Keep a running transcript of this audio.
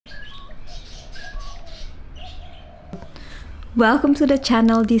Welcome to the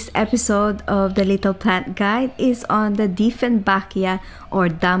channel. This episode of the Little Plant Guide is on the Dieffenbachia or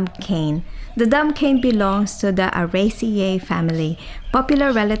dumb cane. The dumb cane belongs to the Araceae family.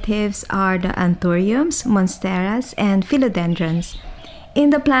 Popular relatives are the anthuriums, monsteras, and philodendrons. In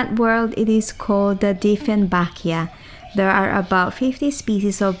the plant world, it is called the Dieffenbachia. There are about 50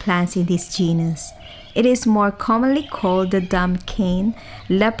 species of plants in this genus. It is more commonly called the dumb cane,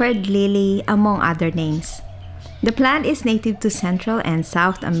 leopard lily, among other names. The plant is native to Central and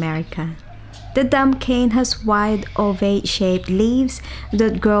South America. The dumb cane has wide ovate-shaped leaves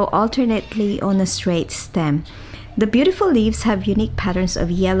that grow alternately on a straight stem. The beautiful leaves have unique patterns of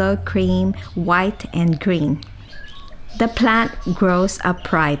yellow, cream, white, and green. The plant grows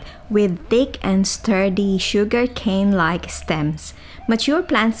upright with thick and sturdy sugar cane-like stems. Mature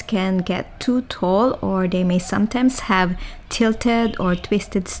plants can get too tall, or they may sometimes have tilted or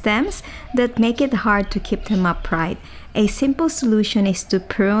twisted stems that make it hard to keep them upright. A simple solution is to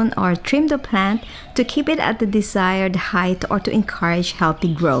prune or trim the plant to keep it at the desired height or to encourage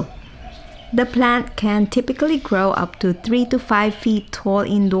healthy growth. The plant can typically grow up to 3 to 5 feet tall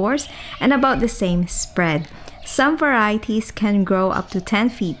indoors and about the same spread. Some varieties can grow up to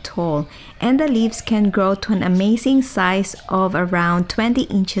 10 feet tall, and the leaves can grow to an amazing size of around 20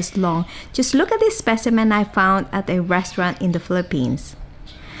 inches long. Just look at this specimen I found at a restaurant in the Philippines.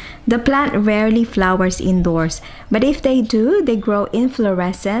 The plant rarely flowers indoors, but if they do, they grow in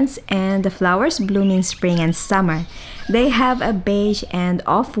inflorescence and the flowers bloom in spring and summer. They have a beige and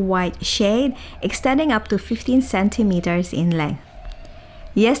off-white shade extending up to 15 centimeters in length.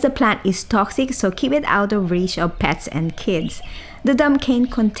 Yes, the plant is toxic, so keep it out of reach of pets and kids. The dumb cane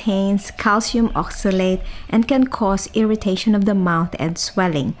contains calcium oxalate and can cause irritation of the mouth and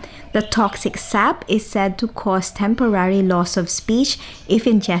swelling. The toxic sap is said to cause temporary loss of speech if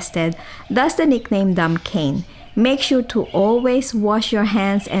ingested, thus the nickname dumb cane. Make sure to always wash your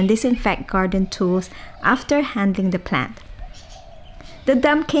hands and disinfect garden tools after handling the plant. The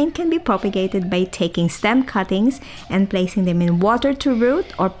dumb cane can be propagated by taking stem cuttings and placing them in water to root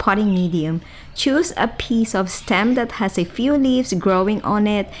or potting medium. Choose a piece of stem that has a few leaves growing on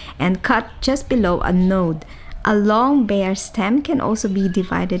it and cut just below a node. A long bare stem can also be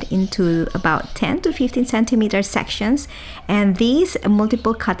divided into about 10 to 15 centimeter sections, and these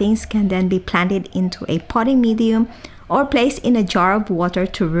multiple cuttings can then be planted into a potting medium or placed in a jar of water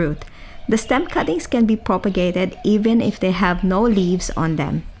to root. The stem cuttings can be propagated even if they have no leaves on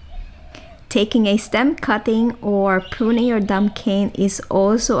them. Taking a stem cutting or pruning your dumb cane is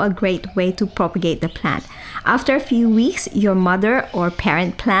also a great way to propagate the plant. After a few weeks, your mother or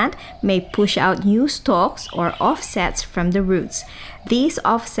parent plant may push out new stalks or offsets from the roots. These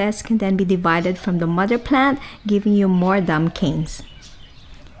offsets can then be divided from the mother plant, giving you more dumb canes.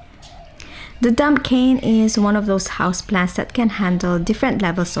 The dumb cane is one of those houseplants that can handle different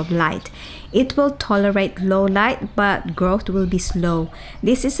levels of light. It will tolerate low light, but growth will be slow.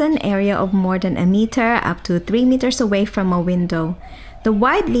 This is an area of more than a meter up to 3 meters away from a window. The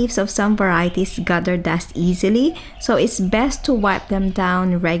wide leaves of some varieties gather dust easily, so it's best to wipe them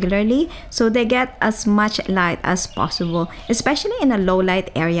down regularly so they get as much light as possible, especially in a low light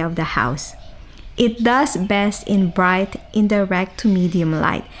area of the house. It does best in bright, indirect to medium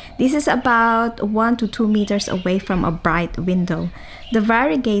light. This is about 1 to 2 meters away from a bright window. The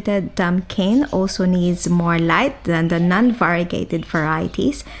variegated dumb cane also needs more light than the non-variegated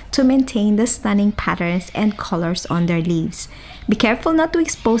varieties to maintain the stunning patterns and colors on their leaves. Be careful not to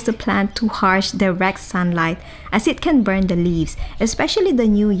expose the plant to harsh direct sunlight, as it can burn the leaves, especially the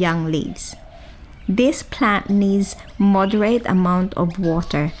new young leaves. This plant needs moderate amount of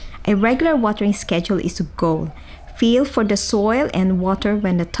water. A regular watering schedule is a goal. Feel for the soil and water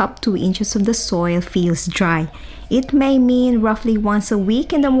when the top 2 inches of the soil feels dry. It may mean roughly once a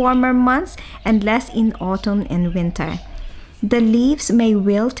week in the warmer months and less in autumn and winter. The leaves may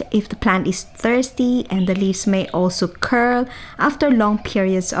wilt if the plant is thirsty, and the leaves may also curl after long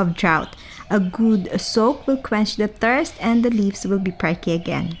periods of drought. A good soak will quench the thirst and the leaves will be perky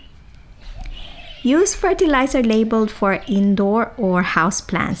again. Use fertilizer labeled for indoor or house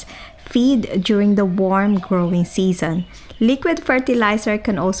plants. Feed during the warm growing season. Liquid fertilizer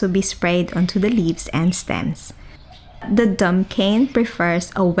can also be sprayed onto the leaves and stems. The dumb cane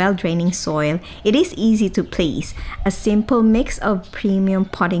prefers a well-draining soil. It is easy to please. A simple mix of premium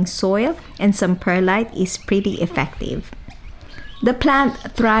potting soil and some perlite is pretty effective. The plant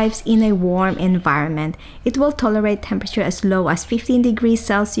thrives in a warm environment. It will tolerate temperature as low as 15 degrees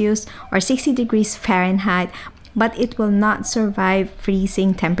Celsius or 60 degrees Fahrenheit, but it will not survive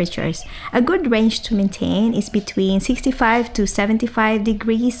freezing temperatures. A good range to maintain is between 65 to 75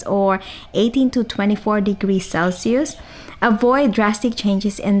 degrees or 18 to 24 degrees Celsius. Avoid drastic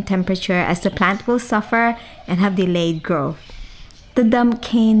changes in temperature as the plant will suffer and have delayed growth. The dumb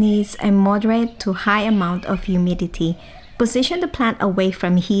cane needs a moderate to high amount of humidity. Position the plant away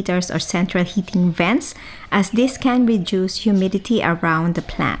from heaters or central heating vents as this can reduce humidity around the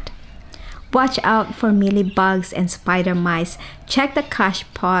plant. Watch out for mealybugs and spider mites. Check the cash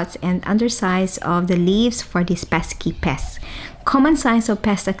pots and undersides of the leaves for these pesky pests. Common signs of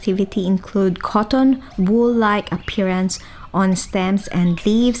pest activity include cotton, wool-like appearance on stems and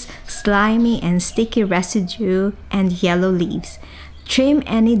leaves, slimy and sticky residue, and yellow leaves. Trim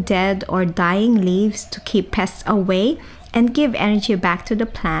any dead or dying leaves to keep pests away and give energy back to the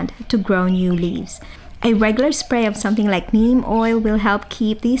plant to grow new leaves. A regular spray of something like neem oil will help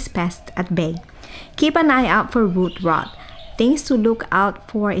keep these pests at bay. Keep an eye out for root rot. Things to look out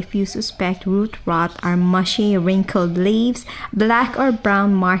for if you suspect root rot are mushy, wrinkled leaves, black or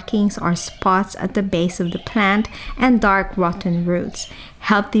brown markings or spots at the base of the plant, and dark rotten roots.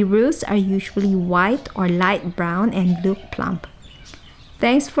 Healthy roots are usually white or light brown and look plump.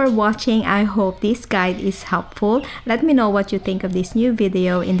 Thanks for watching. I hope this guide is helpful. Let me know what you think of this new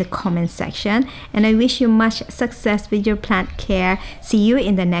video in the comment section. And I wish you much success with your plant care. See you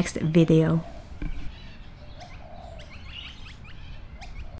in the next video.